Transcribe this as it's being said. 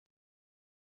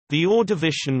The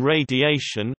Ordovician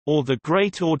radiation, or the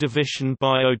Great Ordovician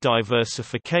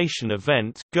Biodiversification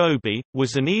Event (GOBI),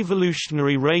 was an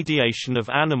evolutionary radiation of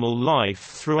animal life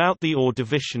throughout the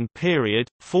Ordovician period,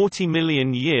 40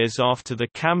 million years after the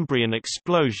Cambrian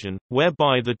explosion,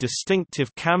 whereby the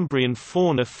distinctive Cambrian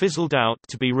fauna fizzled out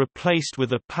to be replaced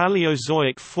with a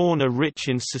Paleozoic fauna rich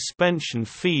in suspension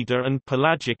feeder and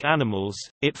pelagic animals.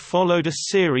 It followed a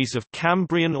series of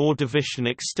Cambrian Ordovician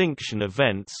extinction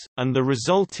events, and the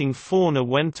resulting fauna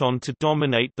went on to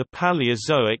dominate the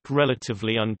Paleozoic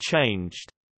relatively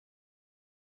unchanged.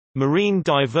 Marine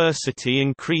diversity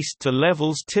increased to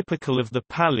levels typical of the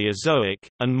Paleozoic,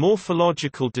 and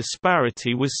morphological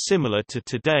disparity was similar to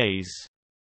today's.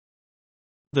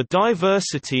 The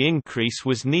diversity increase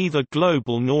was neither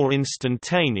global nor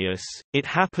instantaneous, it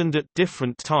happened at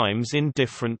different times in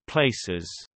different places.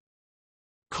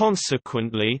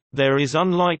 Consequently, there is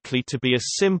unlikely to be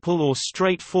a simple or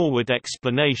straightforward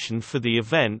explanation for the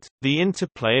event. The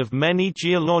interplay of many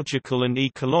geological and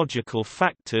ecological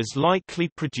factors likely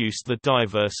produced the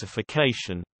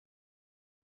diversification.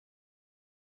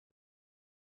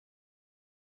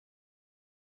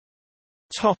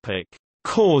 Topic: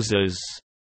 Causes.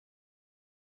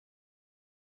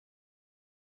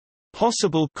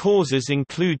 Possible causes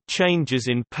include changes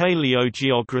in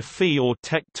paleogeography or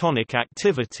tectonic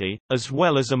activity, as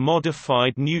well as a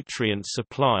modified nutrient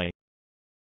supply.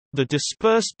 The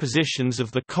dispersed positions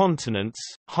of the continents,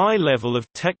 high level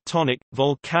of tectonic,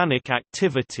 volcanic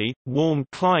activity, warm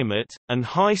climate, and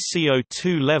high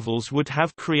CO2 levels would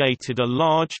have created a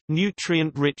large,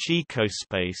 nutrient-rich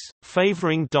ecospace,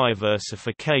 favoring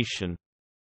diversification.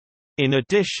 In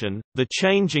addition, the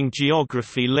changing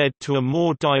geography led to a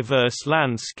more diverse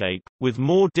landscape, with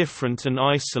more different and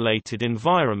isolated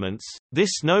environments.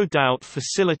 This no doubt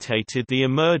facilitated the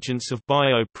emergence of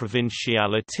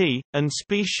bioprovinciality, and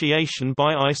speciation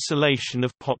by isolation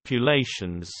of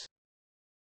populations.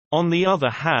 On the other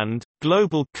hand,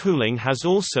 global cooling has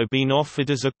also been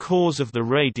offered as a cause of the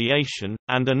radiation,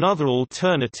 and another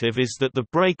alternative is that the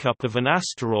breakup of an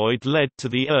asteroid led to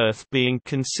the Earth being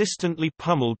consistently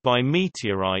pummeled by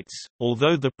meteorites,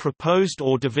 although the proposed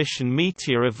Ordovician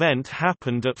meteor event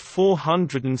happened at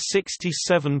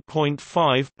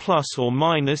 467.5 plus or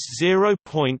minus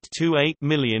 0.28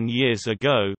 million years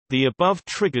ago. The above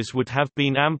triggers would have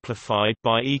been amplified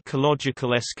by ecological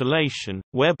escalation,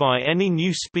 whereby any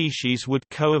new species would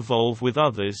co-evolve with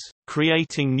others,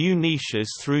 creating new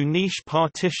niches through niche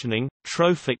partitioning,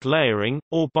 trophic layering,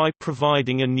 or by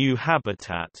providing a new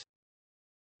habitat.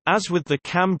 As with the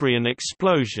Cambrian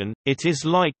explosion, it is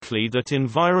likely that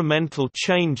environmental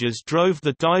changes drove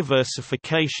the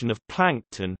diversification of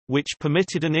plankton, which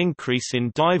permitted an increase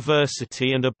in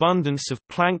diversity and abundance of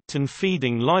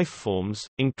plankton-feeding lifeforms,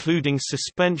 including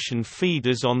suspension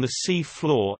feeders on the sea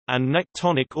floor, and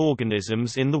nectonic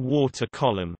organisms in the water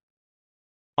column.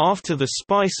 After the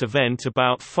Spice event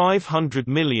about 500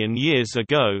 million years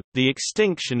ago, the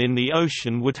extinction in the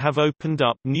ocean would have opened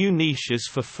up new niches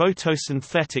for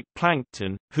photosynthetic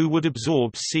plankton, who would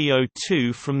absorb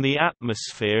CO2 from the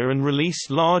atmosphere and release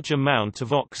large amount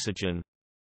of oxygen.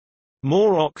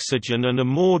 More oxygen and a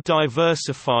more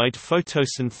diversified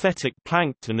photosynthetic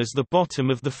plankton as the bottom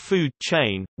of the food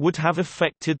chain, would have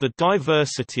affected the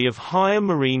diversity of higher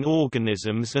marine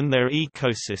organisms and their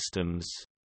ecosystems.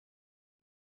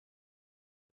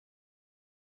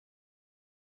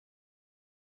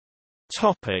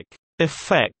 Topic: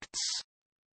 Effects.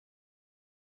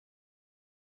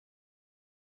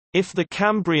 If the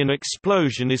Cambrian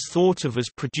explosion is thought of as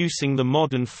producing the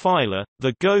modern phyla,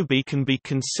 the GOBI can be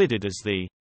considered as the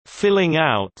filling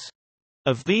out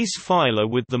of these phyla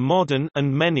with the modern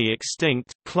and many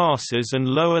extinct classes and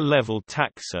lower-level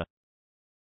taxa.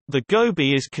 The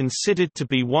GOBI is considered to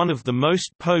be one of the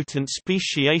most potent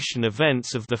speciation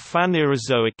events of the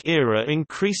Phanerozoic era,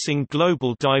 increasing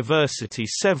global diversity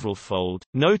severalfold.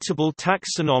 Notable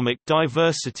taxonomic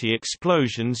diversity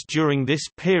explosions during this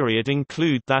period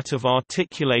include that of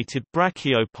articulated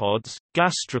brachiopods,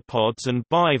 gastropods, and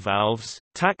bivalves.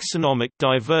 Taxonomic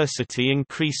diversity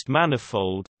increased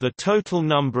manifold, the total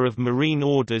number of marine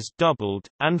orders doubled,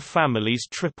 and families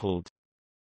tripled.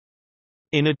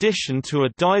 In addition to a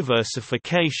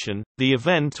diversification, the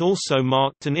event also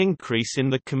marked an increase in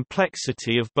the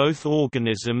complexity of both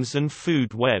organisms and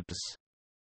food webs.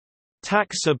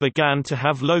 Taxa began to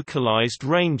have localized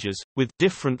ranges, with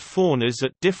different faunas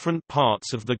at different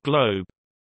parts of the globe.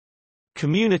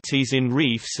 Communities in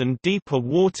reefs and deeper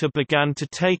water began to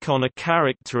take on a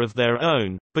character of their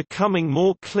own, becoming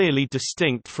more clearly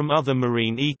distinct from other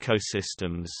marine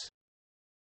ecosystems.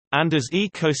 And as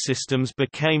ecosystems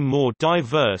became more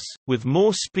diverse, with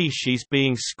more species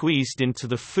being squeezed into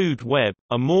the food web,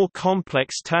 a more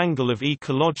complex tangle of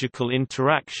ecological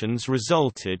interactions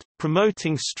resulted,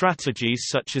 promoting strategies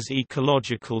such as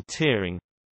ecological tiering.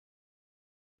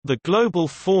 The global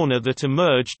fauna that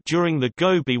emerged during the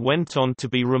Gobi went on to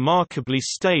be remarkably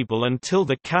stable until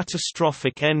the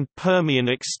catastrophic end Permian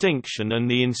extinction and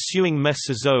the ensuing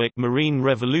Mesozoic marine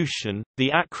revolution. The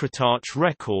Acritarch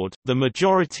record, the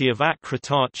majority of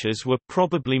acritarches were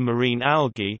probably marine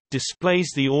algae,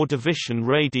 displays the Ordovician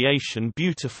radiation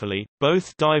beautifully.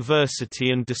 Both diversity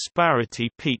and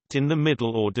disparity peaked in the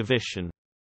Middle Ordovician.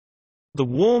 The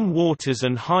warm waters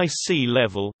and high sea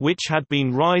level, which had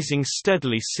been rising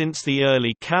steadily since the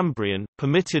early Cambrian,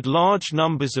 permitted large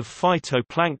numbers of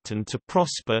phytoplankton to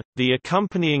prosper. The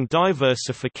accompanying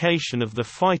diversification of the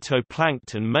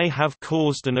phytoplankton may have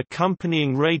caused an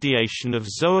accompanying radiation of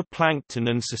zooplankton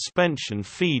and suspension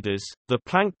feeders. The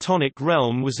planktonic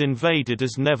realm was invaded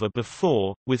as never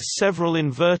before, with several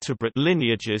invertebrate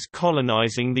lineages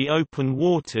colonizing the open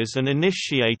waters and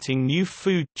initiating new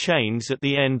food chains at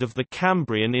the end of the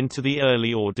Cambrian into the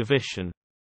early Ordovician.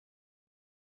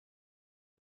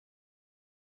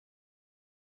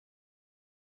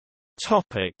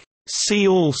 Topic. See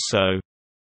also: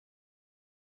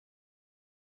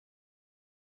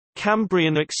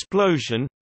 Cambrian explosion,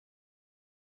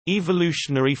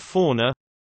 evolutionary fauna,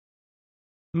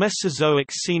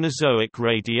 Mesozoic-Cenozoic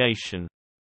radiation.